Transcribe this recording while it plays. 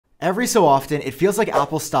Every so often, it feels like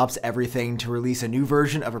Apple stops everything to release a new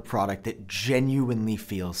version of a product that genuinely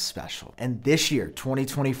feels special. And this year,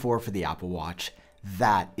 2024 for the Apple Watch,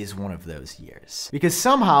 that is one of those years. Because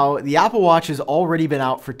somehow, the Apple Watch has already been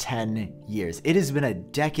out for 10 years. It has been a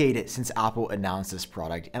decade since Apple announced this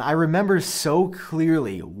product, and I remember so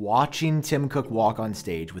clearly watching Tim Cook walk on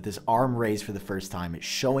stage with his arm raised for the first time,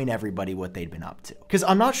 showing everybody what they'd been up to. Because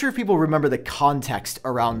I'm not sure if people remember the context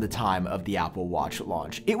around the time of the Apple Watch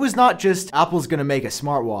launch. It was not just Apple's gonna make a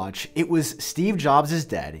smartwatch, it was Steve Jobs is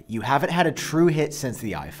dead, you haven't had a true hit since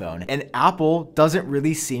the iPhone, and Apple doesn't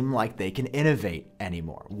really seem like they can innovate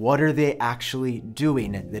anymore. What are they actually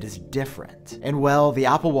doing that is different? And well, the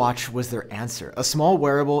Apple Watch was their answer. A small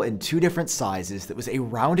wearable in 2 different sizes that was a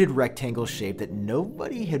rounded rectangle shape that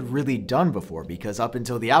nobody had really done before, because up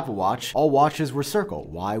until the Apple Watch, all watches were circle.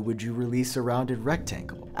 Why would you release a rounded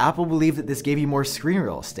rectangle? Apple believed that this gave you more screen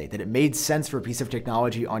real estate, that it made sense for a piece of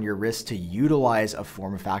technology on your wrist to utilize a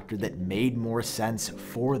form factor that made more sense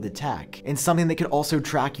for the tech, and something that could also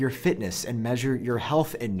track your fitness and measure your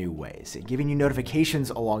health in new ways, giving you notifications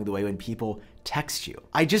along the way when people text you.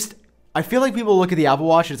 I feel like people look at the Apple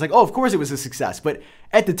Watch and it's like, oh, of course it was a success. But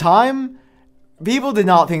at the time, people did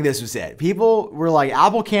not think this was it. People were like,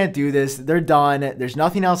 Apple can't do this. They're done. There's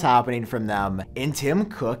nothing else happening from them. And Tim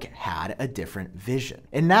Cook had a different vision.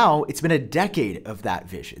 And now it's been a decade of that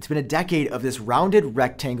vision. It's been a decade of this rounded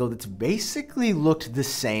rectangle that's basically looked the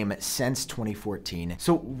same since 2014.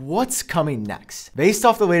 So what's coming next? Based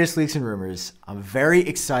off the latest leaks and rumors, I'm very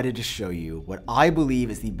excited to show you what I believe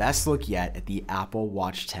is the best look yet at the Apple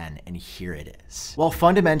Watch 10, and here it is. While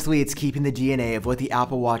fundamentally it's keeping the DNA of what the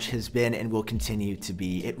Apple Watch has been and will continue to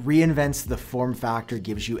be, it reinvents the form factor,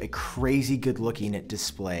 gives you a crazy good looking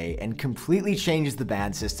display, and completely changes the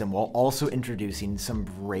band system while also introducing some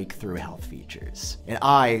breakthrough health features. And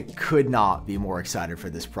I could not be more excited for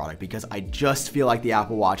this product because I just feel like the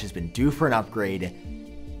Apple Watch has been due for an upgrade.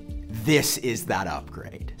 This is that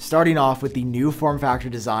upgrade. Starting off with the new form factor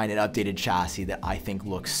design and updated chassis that I think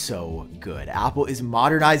looks so good. Apple is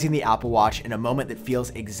modernizing the Apple Watch in a moment that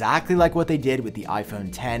feels exactly like what they did with the iPhone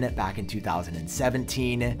 10 back in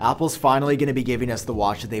 2017. Apple's finally going to be giving us the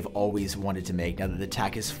watch that they've always wanted to make now that the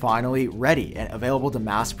tech is finally ready and available to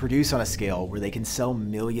mass produce on a scale where they can sell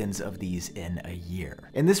millions of these in a year.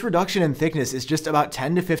 And this reduction in thickness is just about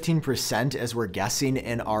 10 to 15% as we're guessing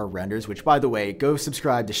in our renders, which by the way, go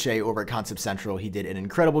subscribe to Shay over at Concept Central. He did an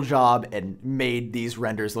incredible job and made these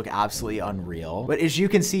renders look absolutely unreal. But as you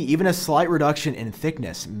can see, even a slight reduction in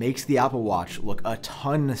thickness makes the Apple Watch look a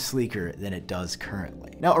ton sleeker than it does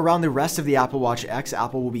currently. Now, around the rest of the Apple Watch X,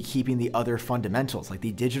 Apple will be keeping the other fundamentals like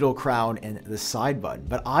the digital crown and the side button.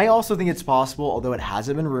 But I also think it's possible, although it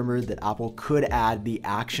hasn't been rumored, that Apple could add the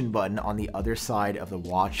action button on the other side of the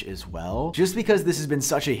watch as well. Just because this has been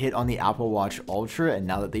such a hit on the Apple Watch Ultra, and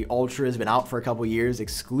now that the Ultra has been out for a couple years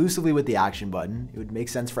exclusively with the action button, it would make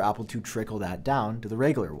sense for Apple to trickle that down to the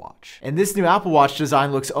regular watch. And this new Apple Watch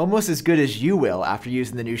design looks almost as good as you will after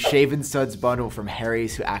using the new Shaven Studs bundle from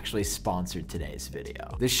Harry's, who actually sponsored today's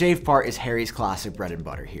video. The shave part is Harry's classic bread and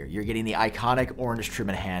butter here. You're getting the iconic orange trim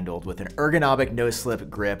and handled with an ergonomic no-slip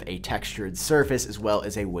grip, a textured surface, as well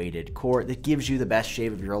as a weighted core that gives you the best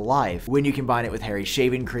shave of your life when you combine it with Harry's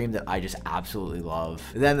shaving cream that I just absolutely love.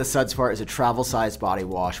 Then the suds part is a travel-sized body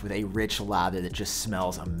wash with a rich lather that just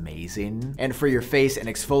smells amazing. And for your face, an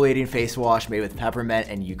exfoliating face wash made with peppermint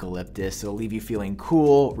and eucalyptus. It'll leave you feeling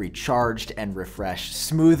cool, recharged, and refreshed,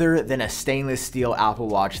 smoother than a stainless steel Apple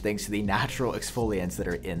Watch thanks to the natural exfoliants that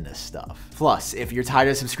are in this stuff. Plus, if you're tired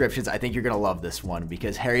of subscriptions, I think you're gonna love this one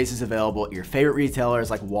because Harry's is available at your favorite retailers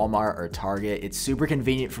like Walmart or Target. It's super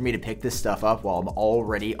convenient for me to pick this stuff up while I'm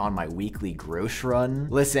already on my weekly grocery run.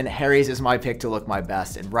 Listen, Harry's is my pick to look my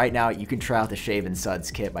best, and right now you can try out the Shave and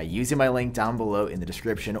Suds kit by using my link down below in the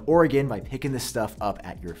description, or again by picking this stuff up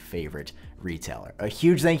at your favorite retailer. A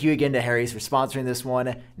huge thank you again to Harry's for sponsoring this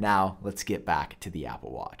one. Now let's get back to the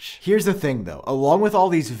Apple Watch. Here's the thing though, along with all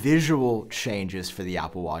these visual changes for the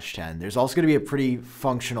Apple Watch 10, there's also going to be a pretty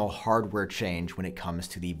functional hardware change when it comes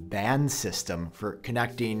to the band system for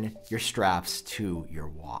connecting your straps to your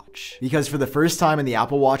watch. Because for the first time in the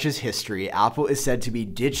Apple Watch's history, Apple is said to be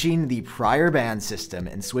ditching the prior band system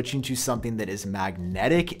and switching to something that is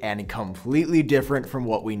magnetic and completely different from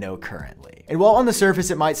what we know currently. And while on the surface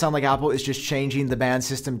it might sound like Apple is just changing the band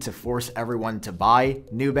system to force everyone to buy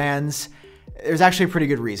new bands, there's actually a pretty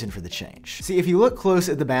good reason for the change. See, if you look close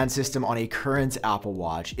at the band system on a current Apple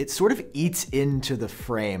Watch, it sort of eats into the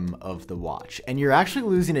frame of the watch, and you're actually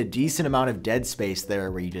losing a decent amount of dead space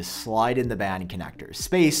there where you just slide in the band connectors.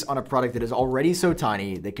 Space on a product that is already so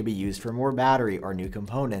tiny that could be used for more battery or new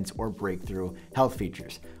components or breakthrough health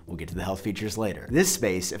features. We'll get to the health features later. This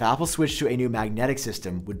space, if Apple switched to a new magnetic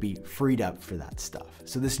system, would be freed up for that stuff.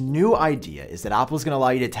 So this new idea is that Apple's gonna allow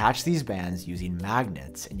you to attach these bands using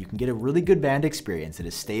magnets, and you can get a really good band experience that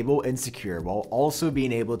is stable and secure while also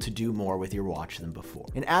being able to do more with your watch than before.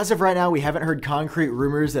 And as of right now, we haven't heard concrete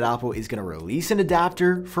rumors that Apple is gonna release an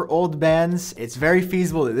adapter for old bands. It's very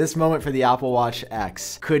feasible that this moment for the Apple Watch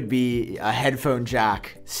X could be a headphone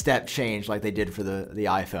jack step change like they did for the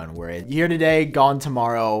iPhone, where it's here today, gone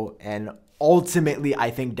tomorrow, and ultimately, I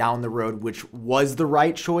think down the road, which was the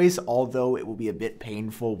right choice, although it will be a bit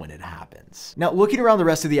painful when it happens. Now, looking around the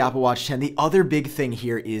rest of the Apple Watch 10, the other big thing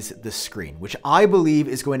here is the screen, which I believe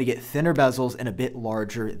is going to get thinner bezels and a bit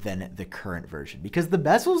larger than the current version, because the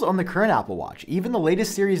bezels on the current Apple Watch, even the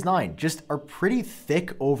latest Series 9, just are pretty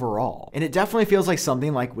thick overall. And it definitely feels like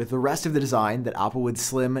something like with the rest of the design that Apple would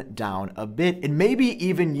slim down a bit and maybe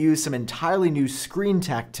even use some entirely new screen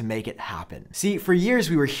tech to make it happen. See, for years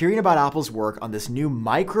we were hearing about Apple's work on this new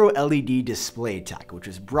micro LED display tech, which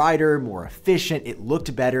was brighter, more efficient, it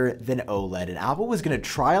looked better than OLED, and Apple was going to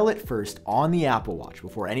trial it first on the Apple Watch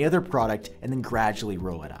before any other product and then gradually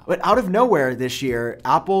roll it out. But out of nowhere this year,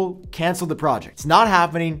 Apple canceled the project. It's not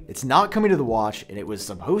happening, it's not coming to the watch, and it was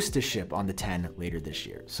supposed to ship on the 10 later this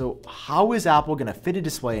year. So how is Apple going to fit a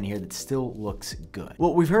display in here that still looks good?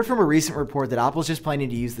 Well, we've heard from a recent report that Apple's just planning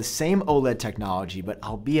to use the same OLED technology, but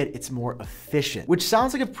albeit it's more efficient, which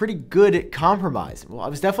sounds like a pretty good compromise. Well, I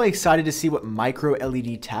was definitely excited to see what micro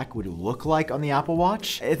LED tech would look like on the Apple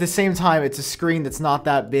Watch. At the same time, it's a screen that's not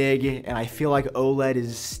that big, and I feel like OLED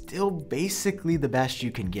is still basically the best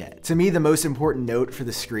you can get. To me, the most important note for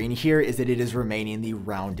the screen here is that it is remaining the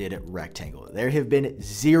rounded rectangle. There have been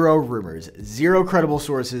zero rumors, zero credible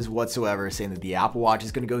sources whatsoever saying that the Apple Watch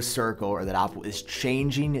is going to go circle or that Apple is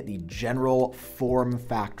changing the general form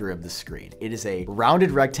factor of the screen. It is a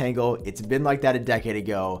rounded rectangle. It's been like that a decade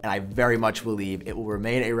ago, and I very much believe it will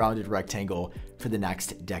remain a rounded rectangle for the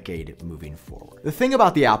next decade moving forward. The thing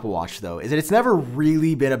about the Apple Watch, though, is that it's never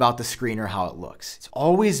really been about the screen or how it looks. It's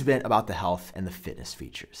always been about the health and the fitness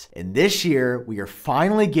features. And this year, we are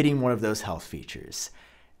finally getting one of those health features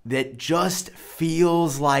that just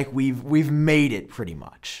feels like we've made it pretty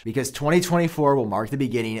much, because 2024 will mark the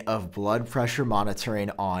beginning of blood pressure monitoring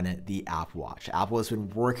on the Apple Watch. Apple has been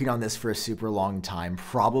working on this for a super long time,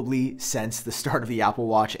 probably since the start of the Apple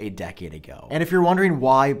Watch a decade ago. And if you're wondering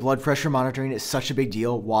why blood pressure monitoring is such a big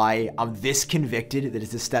deal, why I'm this convicted that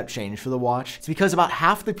it's a step change for the watch, it's because about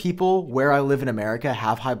half the people where I live in America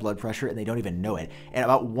have high blood pressure and they don't even know it. And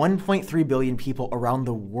about 1.3 billion people around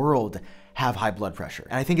the world have high blood pressure.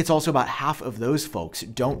 And I think it's also about half of those folks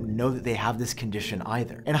don't know that they have this condition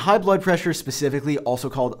either. And high blood pressure, specifically also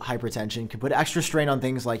called hypertension, can put extra strain on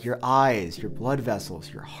things like your eyes, your blood vessels,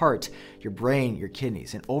 your heart, your brain, your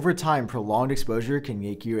kidneys. And over time, prolonged exposure can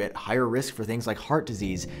make you at higher risk for things like heart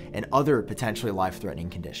disease and other potentially life-threatening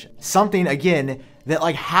conditions. Something, again, that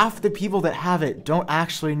like half the people that have it don't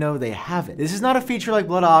actually know they have it. This is not a feature like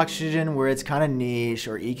blood oxygen where it's kind of niche,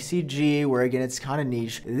 or ECG where again it's kind of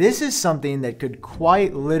niche. This is something that could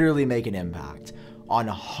quite literally make an impact on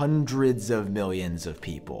hundreds of millions of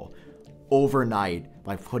people overnight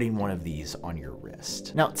by putting one of these on your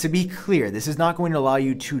wrist. Now, to be clear, this is not going to allow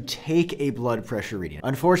you to take a blood pressure reading.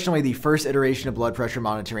 Unfortunately, the first iteration of blood pressure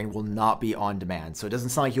monitoring will not be on demand, so it doesn't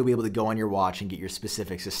sound like you'll be able to go on your watch and get your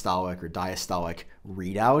specific systolic or diastolic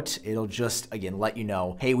readout. It'll just, again, let you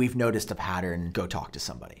know, hey, we've noticed a pattern, go talk to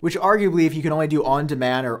somebody. Which arguably, if you can only do on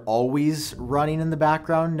demand or always running in the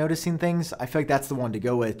background, noticing things, I feel like that's the one to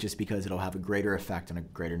go with just because it'll have a greater effect on a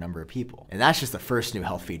greater number of people. And that's just the first new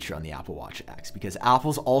health feature on the Apple Watch X, because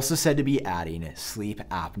Apple's also said to be adding sleep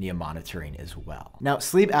apnea monitoring as well. Now,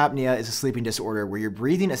 sleep apnea is a sleeping disorder where your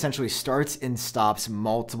breathing essentially starts and stops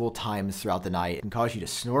multiple times throughout the night. It can cause you to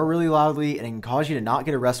snore really loudly, and it can cause you to not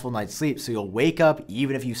get a restful night's sleep, so you'll wake up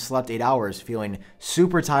even if you slept 8 hours feeling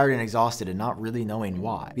super tired and exhausted and not really knowing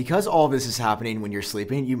why. Because all of this is happening when you're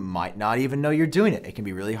sleeping, you might not even know you're doing it. It can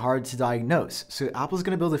be really hard to diagnose. So Apple's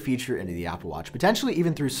going to build a feature into the Apple Watch, potentially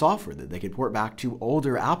even through software that they could port back to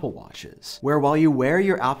older Apple Watches, where while you wear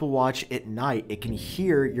your Apple Watch at night, it can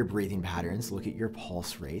hear your breathing patterns, look at your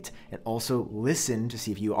pulse rate, and also listen to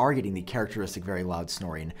see if you are getting the characteristic very loud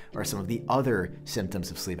snoring or some of the other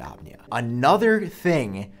symptoms of sleep apnea. Another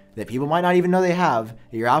thing that people might not even know they have,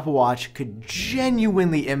 that your Apple Watch could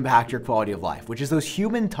genuinely impact your quality of life, which is those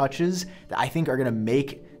human touches that I think are gonna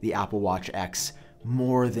make the Apple Watch X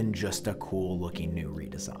more than just a cool looking new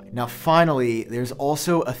redesign. Now, finally, there's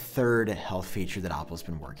also a third health feature that Apple's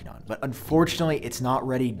been working on, but unfortunately, it's not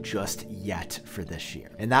ready just yet for this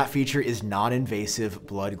year. And that feature is non-invasive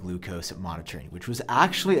blood glucose monitoring, which was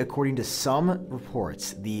actually, according to some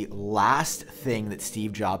reports, the last thing that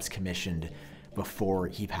Steve Jobs commissioned before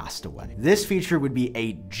he passed away. This feature would be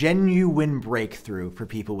a genuine breakthrough for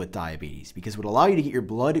people with diabetes because it would allow you to get your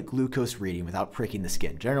blood glucose reading without pricking the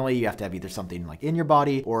skin. Generally, you have to have either something like in your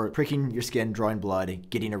body or pricking your skin, drawing blood,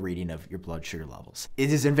 getting a reading of your blood sugar levels.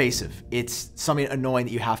 It is invasive. It's something annoying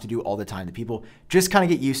that you have to do all the time that people just kind of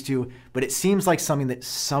get used to, but it seems like something that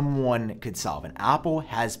someone could solve. And Apple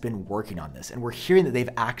has been working on this, and we're hearing that they've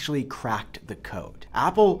actually cracked the code.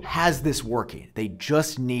 Apple has this working. They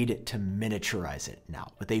just need to miniaturize it now,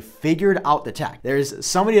 but they figured out the tech. There's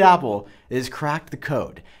somebody at Apple that has cracked the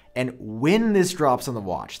code, and when this drops on the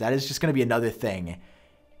watch, that is just going to be another thing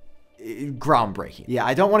groundbreaking. Yeah,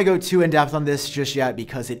 I don't want to go too in depth on this just yet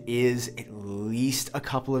because it is at least a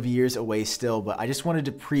couple of years away still, but I just wanted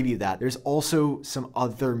to preview that. There's also some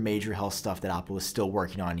other major health stuff that Apple is still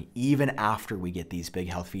working on even after we get these big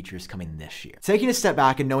health features coming this year. Taking a step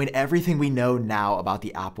back and knowing everything we know now about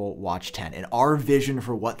the Apple Watch 10 and our vision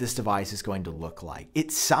for what this device is going to look like,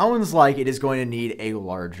 it sounds like it is going to need a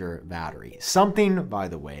larger battery. Something, by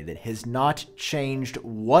the way, that has not changed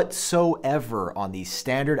whatsoever on the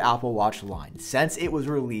standard Apple Watch line since it was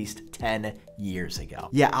released 10 years ago.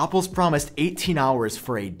 Yeah, Apple's promised 18 hours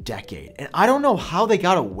for a decade, and I don't know how they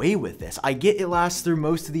got away with this. I get it lasts through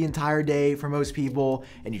most of the entire day for most people,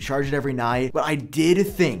 and you charge it every night, but I did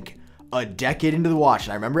think a decade into the watch,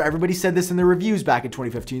 and I remember everybody said this in their reviews back in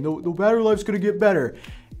 2015, the battery life's gonna get better.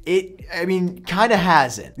 I mean, kind of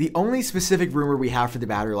hasn't. The only specific rumor we have for the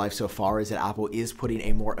battery life so far is that Apple is putting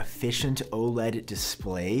a more efficient OLED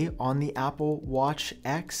display on the Apple Watch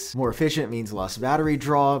X. More efficient means less battery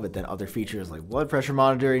draw, but then other features like blood pressure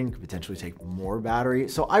monitoring could potentially take more battery.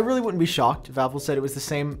 So I really wouldn't be shocked if Apple said it was the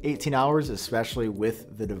same 18 hours, especially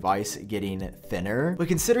with the device getting thinner. But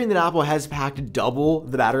considering that Apple has packed double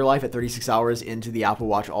the battery life at 36 hours into the Apple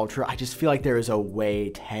Watch Ultra, I just feel like there is a way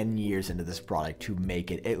 10 years into this product to make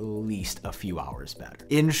it at least a few hours better.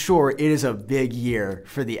 In short, it is a big year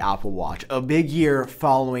for the Apple Watch, a big year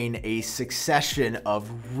following a succession of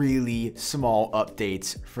really small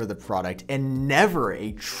updates for the product and never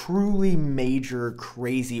a truly major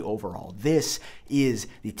crazy overhaul. This is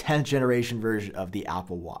the 10th generation version of the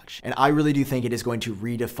Apple Watch, and I really do think it is going to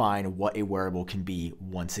redefine what a wearable can be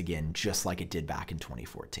once again, just like it did back in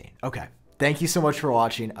 2014. Okay. Thank you so much for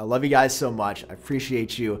watching. I love you guys so much. I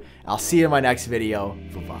appreciate you. I'll see you in my next video.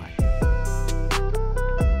 Bye-bye.